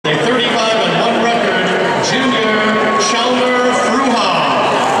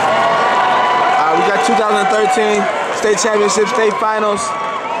2018 State Championship State Finals,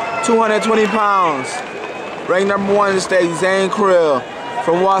 220 pounds. Ranked number 1 in the state, Zane Krall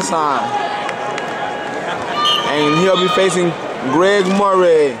from Wauseon. And he'll be facing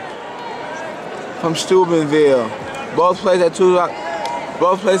Moray from Steubenville. Both placed in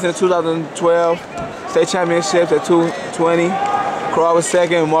the 2012 State Championships at 220. Krall was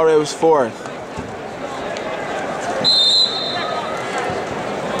 2nd, and Moray was 4th.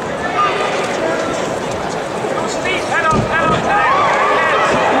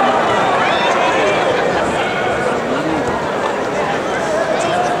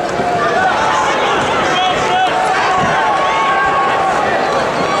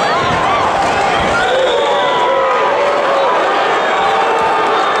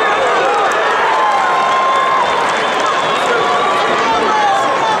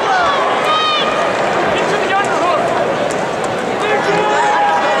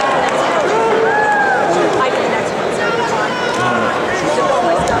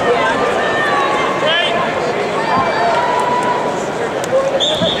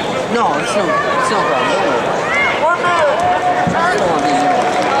 No, it's no problem.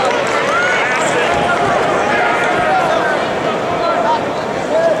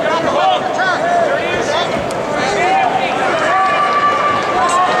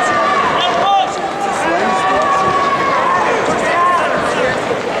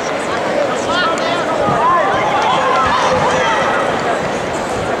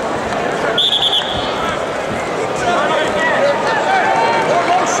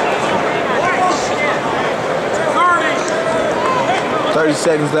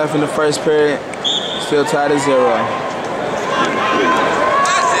 Seconds left in the first period, still tied at 0.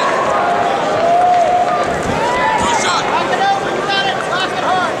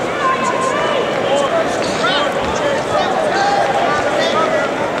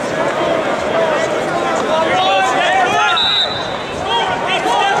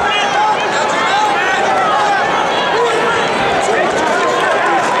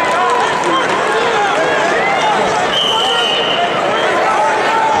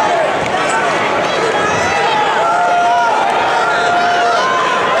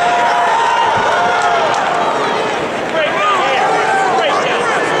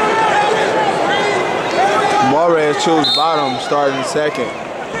 Moray choose bottom, starting 2nd.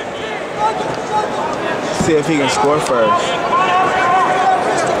 See if he can score first.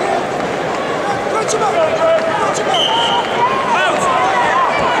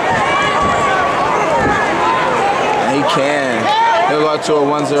 And he can. He'll go to a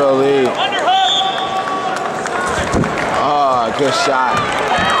 1-0 lead. Oh, good shot.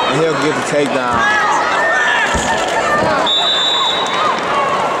 And he'll get the takedown.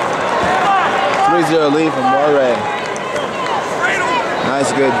 3-0 lead for Moray.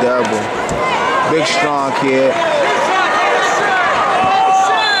 Nice, good double. Big, strong kid.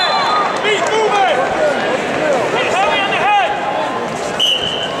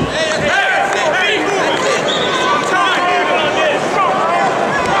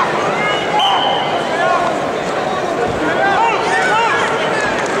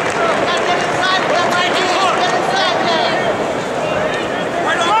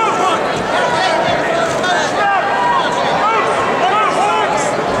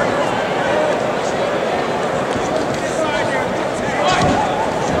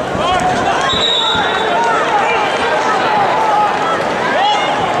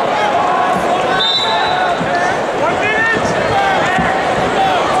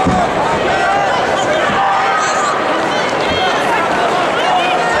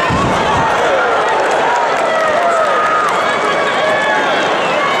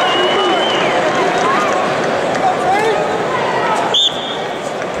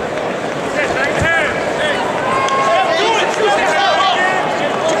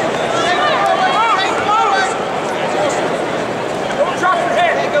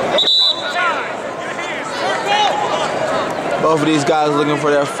 Both of these guys looking for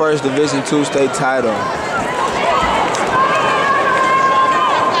their first Division II state title.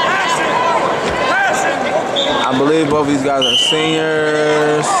 I believe both of these guys are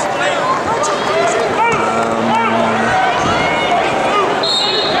seniors.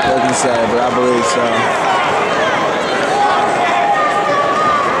 Doesn't say, but I believe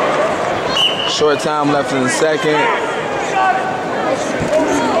so. Short time left in the second.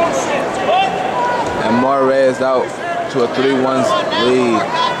 And Moray is out to a 3-1 lead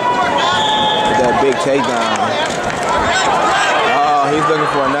with that big takedown. Oh, he's looking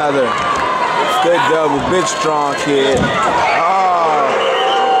for another. Good double, big strong kid. Oh.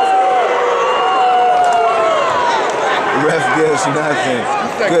 The ref gives nothing.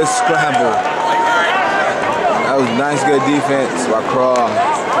 Good scramble. was nice, good defense by Krall.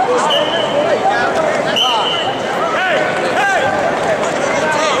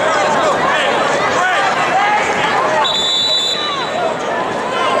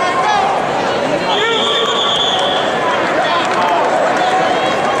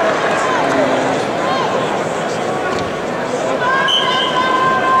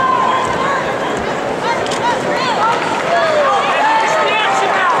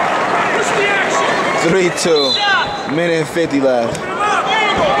 Two, minute and 50 left.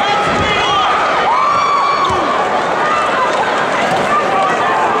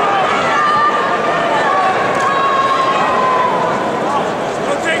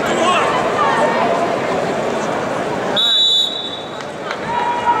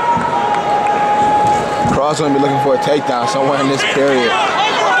 Krall's gonna be looking for a takedown somewhere in this period.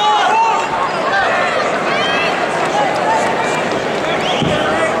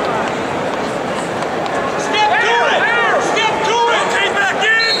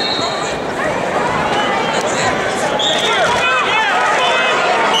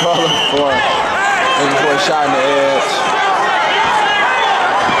 Looking for a shot in the edge.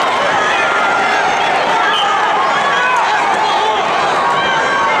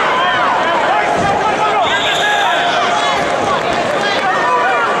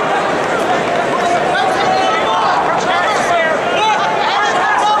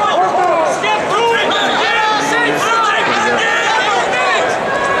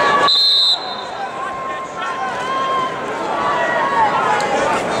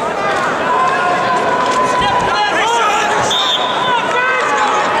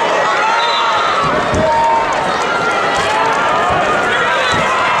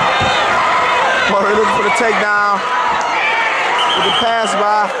 Moray looking for the takedown with the pass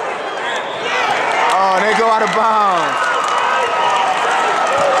by. Oh, they go out of bounds.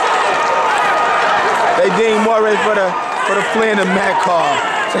 They deem Moray for the fleeing the mat call.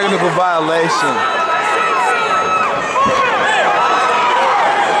 Technical violation.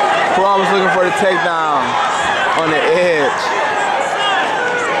 Krall was looking for the takedown on the edge.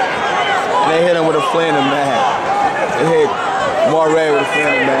 And they hit him with a fleeing the mat. They hit Moray with a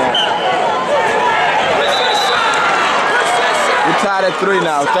fleeing the mat. We're tied at 3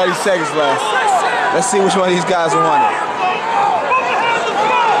 now, 30 seconds left. Let's see which one of these guys won it.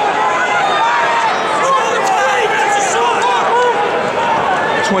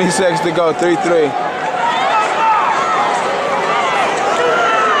 $20 seconds to go, 3-3.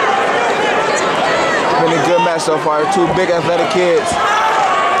 Been a good match so far. Two big athletic kids.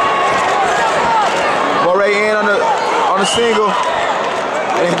 Moray in on the single,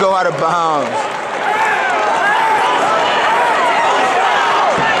 and go out of bounds.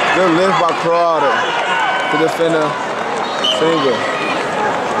 Good lift by Krall to defend the single.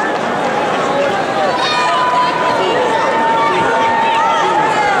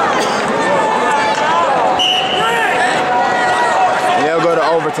 And they'll go to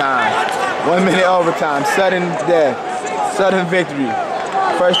overtime. 1 minute overtime. Sudden death. Sudden victory.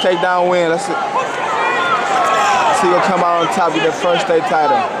 First takedown win. Let's see who'll come out on top with their first state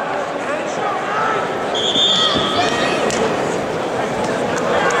title.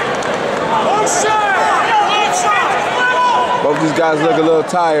 Both these guys look a little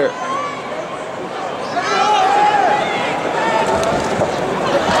tired.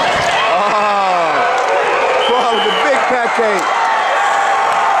 Oh, Krall with the big pancake.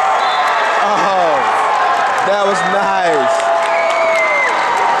 Oh, that was nice.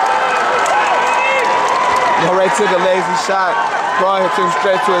 Moray took a lazy shot. Krall took him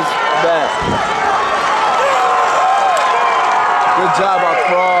straight to his back. Good job by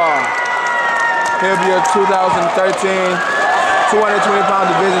Krall. He'll be a 2013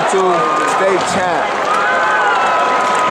 220-pound Division II state champ.